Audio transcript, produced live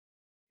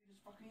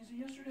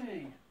easy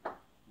yesterday. No.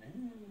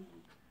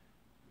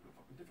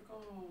 Fucking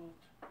difficult.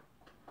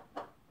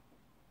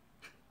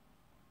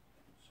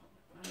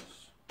 Something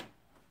nice.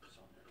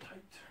 Something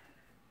tight.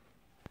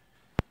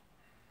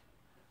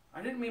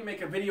 I didn't mean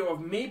make a video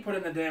of me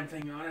putting the damn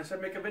thing on. I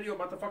said make a video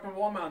about the fucking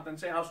wall mount and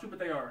say how stupid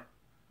they are.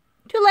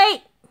 Too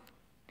late.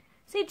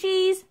 Say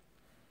cheese.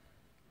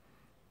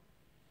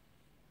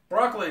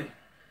 Broccoli.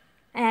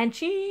 And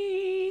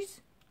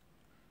cheese.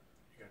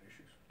 You got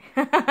issues.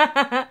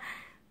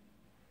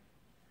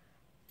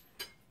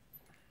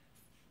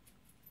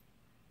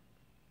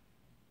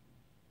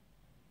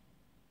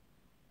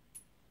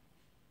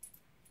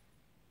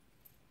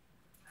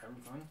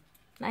 Having fun?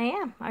 I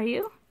am. Are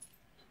you?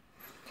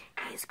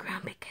 He's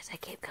grumpy because I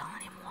keep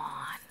calling him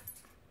Juan.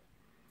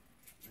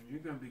 And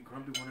you're gonna be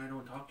grumpy when I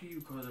don't talk to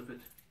you because of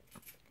it.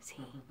 See,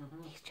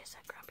 he's just a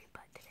grumpy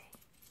butt today.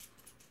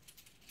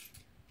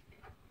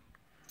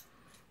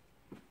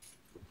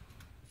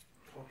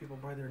 Call people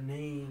by their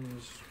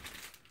names.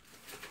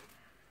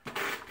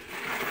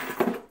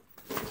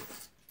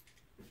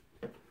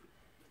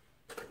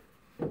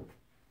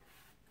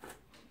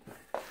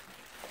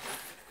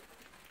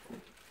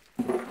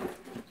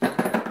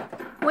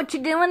 What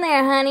you doing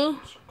there, honey? I'm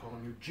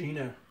calling you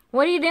Gina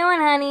What are you doing,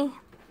 honey?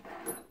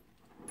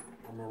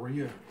 or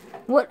Maria.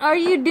 What are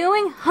you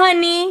doing,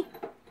 honey?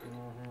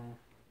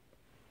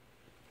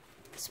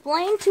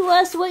 Explain to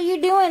us what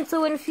you're doing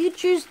so in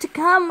futures to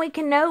come we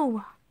can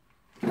know.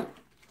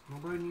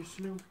 Nobody needs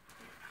to know.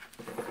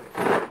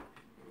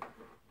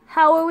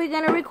 How are we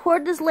going to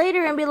record this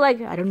later and be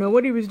like, I don't know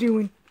what he was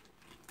doing?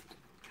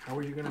 How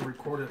are you going to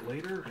record it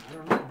later? I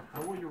don't know.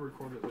 How will you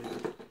record it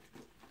later?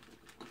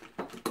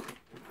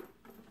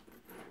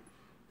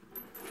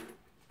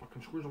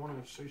 Fucking screws, I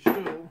want to stay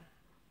still.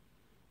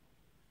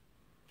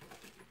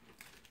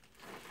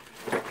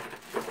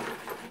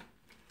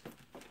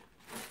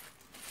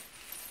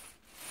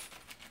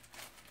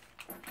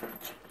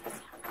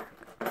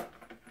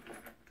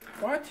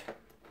 What?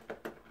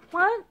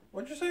 What?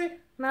 What'd you say?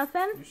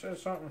 Nothing? You said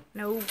something.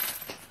 No.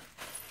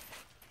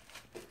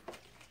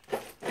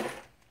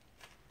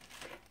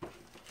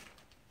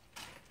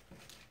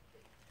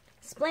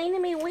 Explain to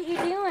me what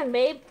you're doing,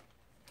 babe.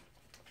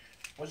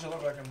 What does it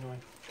look like I'm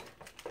doing?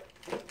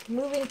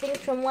 Moving things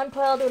from one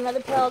pile to another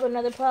pile to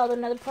another pile to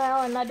another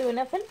pile and not doing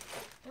nothing?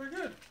 Very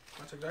good.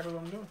 That's exactly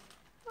what I'm doing.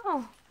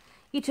 Oh.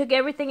 You took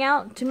everything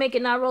out to make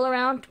it not roll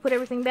around, to put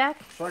everything back?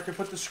 So I can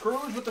put the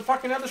screws with the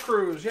fucking other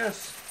screws,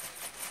 yes.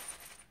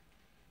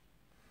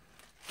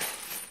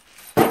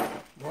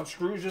 You want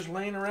screws just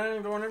laying around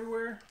and going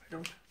everywhere? I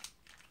don't.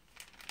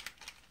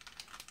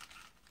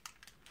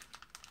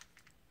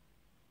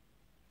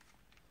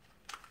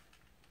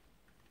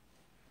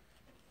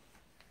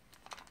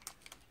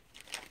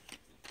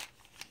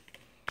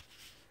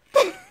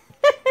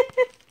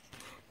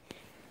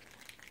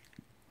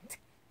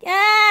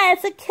 Yeah,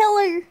 it's a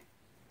killer.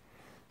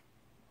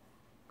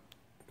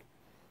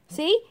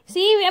 See?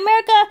 See,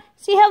 America?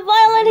 See how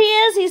violent he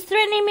is? He's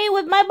threatening me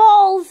with my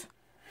balls.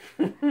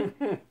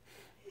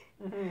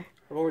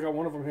 I've only got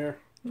one of them here.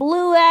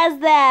 Blue as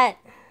that.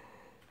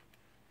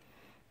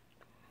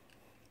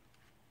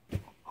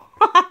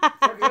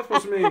 What is that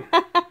supposed to mean?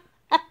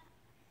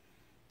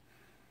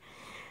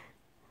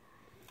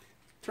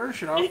 Turn the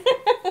shit off.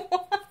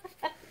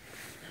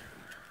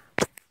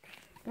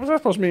 What's that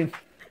supposed to mean?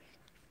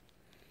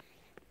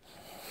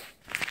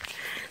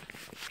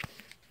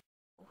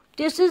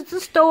 This is the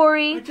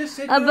story I just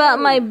said about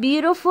no. my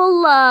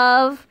beautiful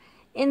love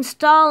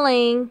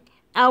installing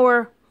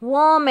our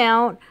wall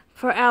mount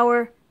for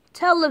our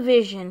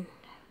television.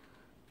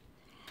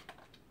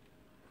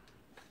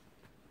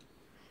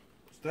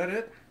 Is that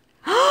it?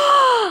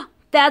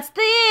 That's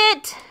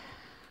it.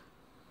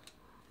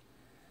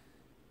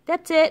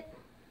 That's it.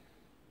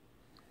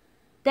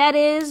 That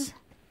is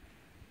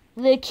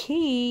the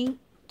key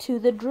to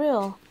the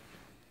drill.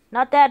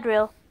 Not that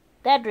drill.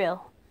 That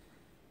drill.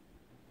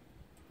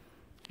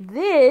 Let me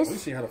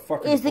This see how to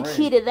fucking is the brain.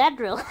 key to that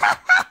drill. That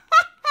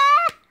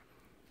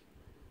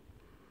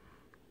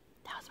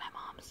was my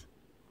mom's.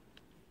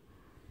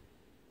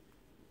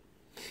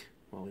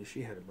 Well, at least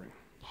she had a brain.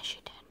 Yeah, she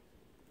did.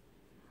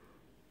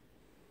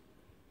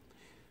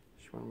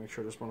 She wanted to make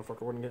sure this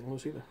motherfucker wasn't getting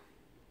loose either.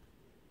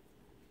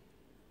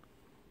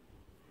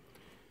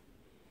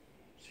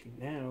 See,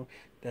 now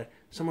that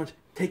someone's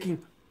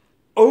taking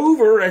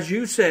over, as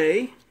you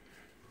say.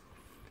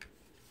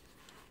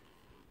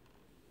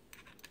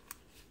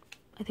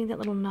 I think that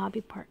little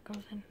knobby part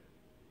goes in.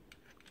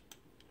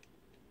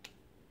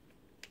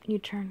 You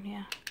turn,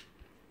 yeah.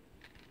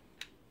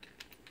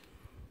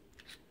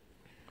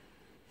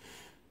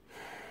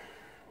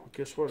 Well,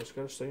 guess what? It's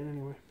got to stay in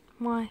anyway.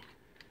 Why?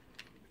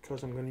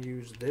 Because I'm going to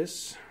use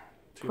this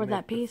to For make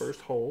that the piece?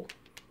 first hole.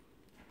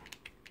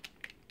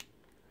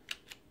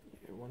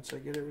 And once I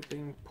get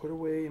everything put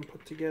away and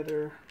put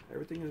together,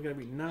 everything is going to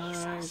be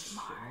nice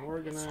and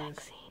organized.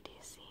 Sexy. Do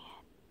you see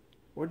it?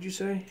 What'd you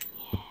say?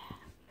 Yeah.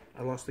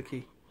 I lost the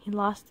key. He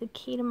lost the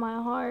key to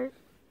my heart.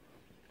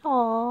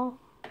 Aww.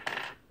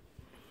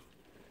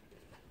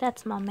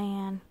 That's my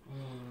man.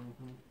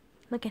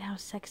 Look at how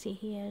sexy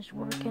he is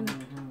working.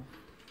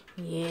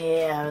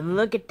 Yeah,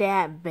 look at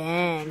that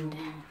bend.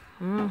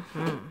 I'm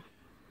gonna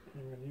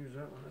use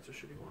that one. That's a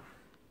shitty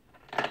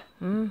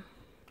one.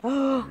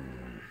 Oh,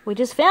 we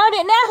just found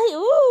it now.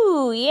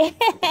 Ooh, yeah.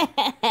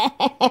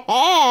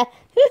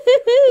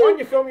 Why don't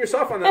you film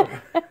yourself on that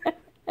one?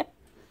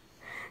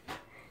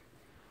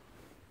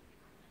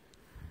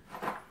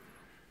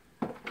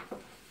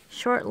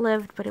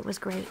 Short-lived, but it was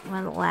great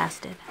when it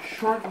lasted.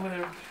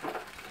 Short-lived.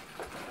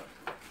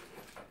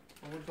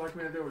 What would you like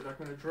me to do? Would you like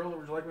me to drill or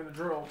would you like me to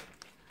drill?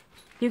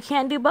 You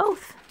can't do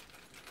both.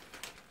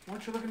 Why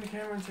don't you look in the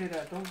camera and say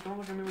that? Don't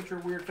look at me with your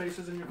weird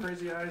faces and your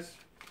crazy eyes.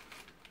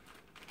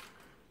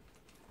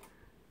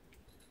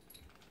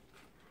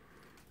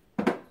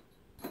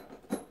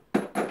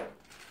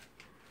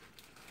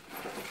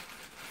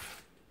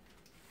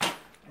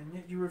 And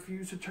yet you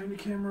refuse to turn the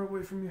camera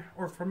away from you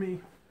or from me.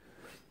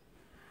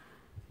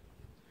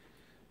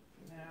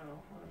 Now I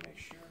want to make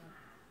sure.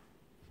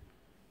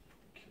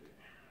 Okay,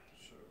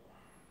 so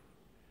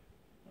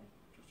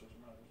just doesn't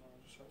matter as long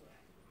as it's that way.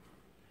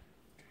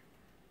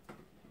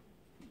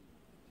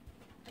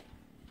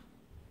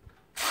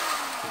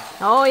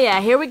 Oh, yeah,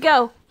 here we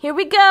go. Here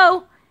we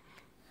go.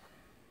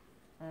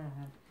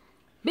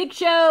 Big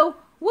show.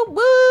 Woo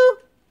woo.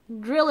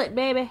 Drill it,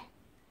 baby.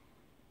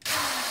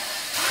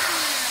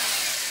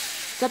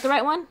 Is that the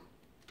right one?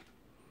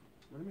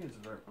 What do you mean it's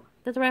the right one?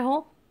 Is that the right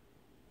hole?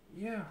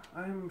 Yeah,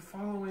 I'm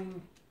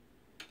following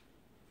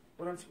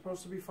what I'm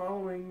supposed to be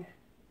following.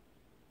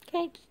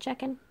 Okay, just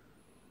checking.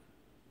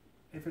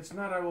 If it's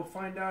not, I will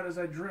find out as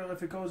I drill.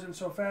 If it goes in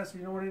so fast,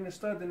 you know what ain't a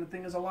stud, then the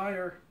thing is a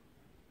liar.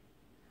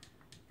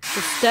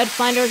 The stud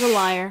finder's a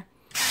liar.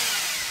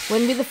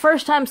 Wouldn't be the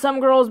first time some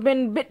girl's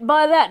been bit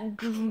by that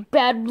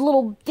bad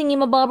little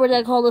thingy-mabobber that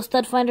I call the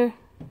stud finder.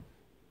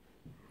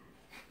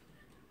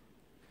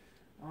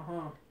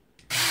 Uh-huh.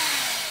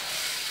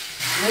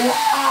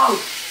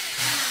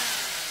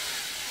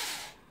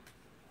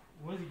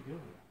 What is he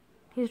doing?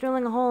 He's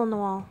drilling a hole in the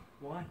wall.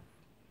 Why?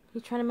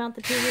 He's trying to mount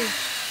the TV.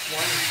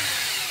 Why?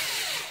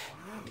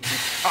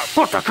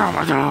 Put the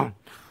camera down!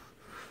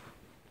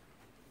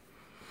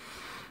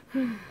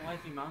 Why is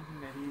he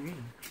mounting that TV?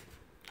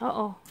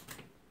 Uh-oh.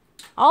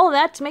 All of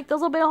that to make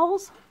those little bit of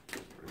holes?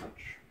 Pretty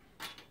much.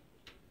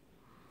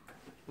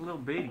 Little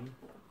baby.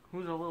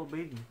 Who's a little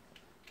baby?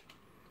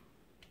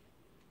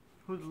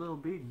 Who's little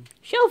baby?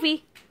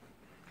 Sophie.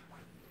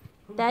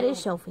 That is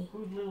Sophie.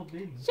 Who's little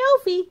baby?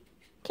 Sophie.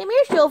 Come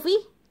here,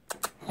 Sophie.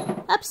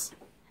 Ups.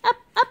 Up,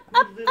 up,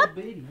 up, Who's little up.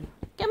 baby?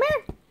 Come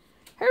here.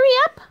 Hurry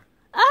up.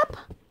 Up.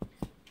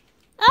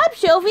 Up,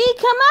 Sophie.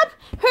 Come up.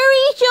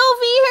 Hurry,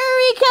 Sophie.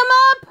 Hurry. Come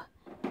up.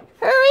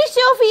 Hurry,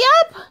 Sophie.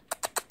 Up.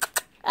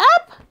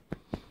 Up.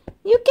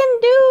 You can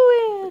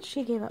do it.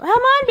 She gave up. Come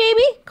on,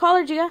 baby. Call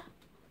her, Giga.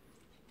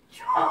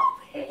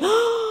 Joby!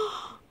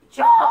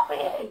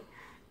 Joby!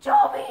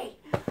 Joby!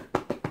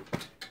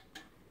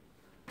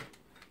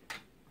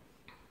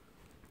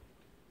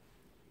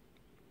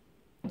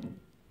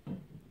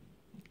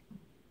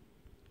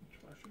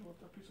 I should have left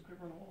that piece of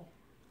paper on the wall.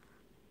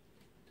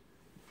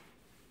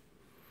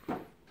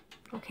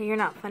 Okay, you're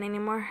not fun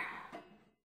anymore.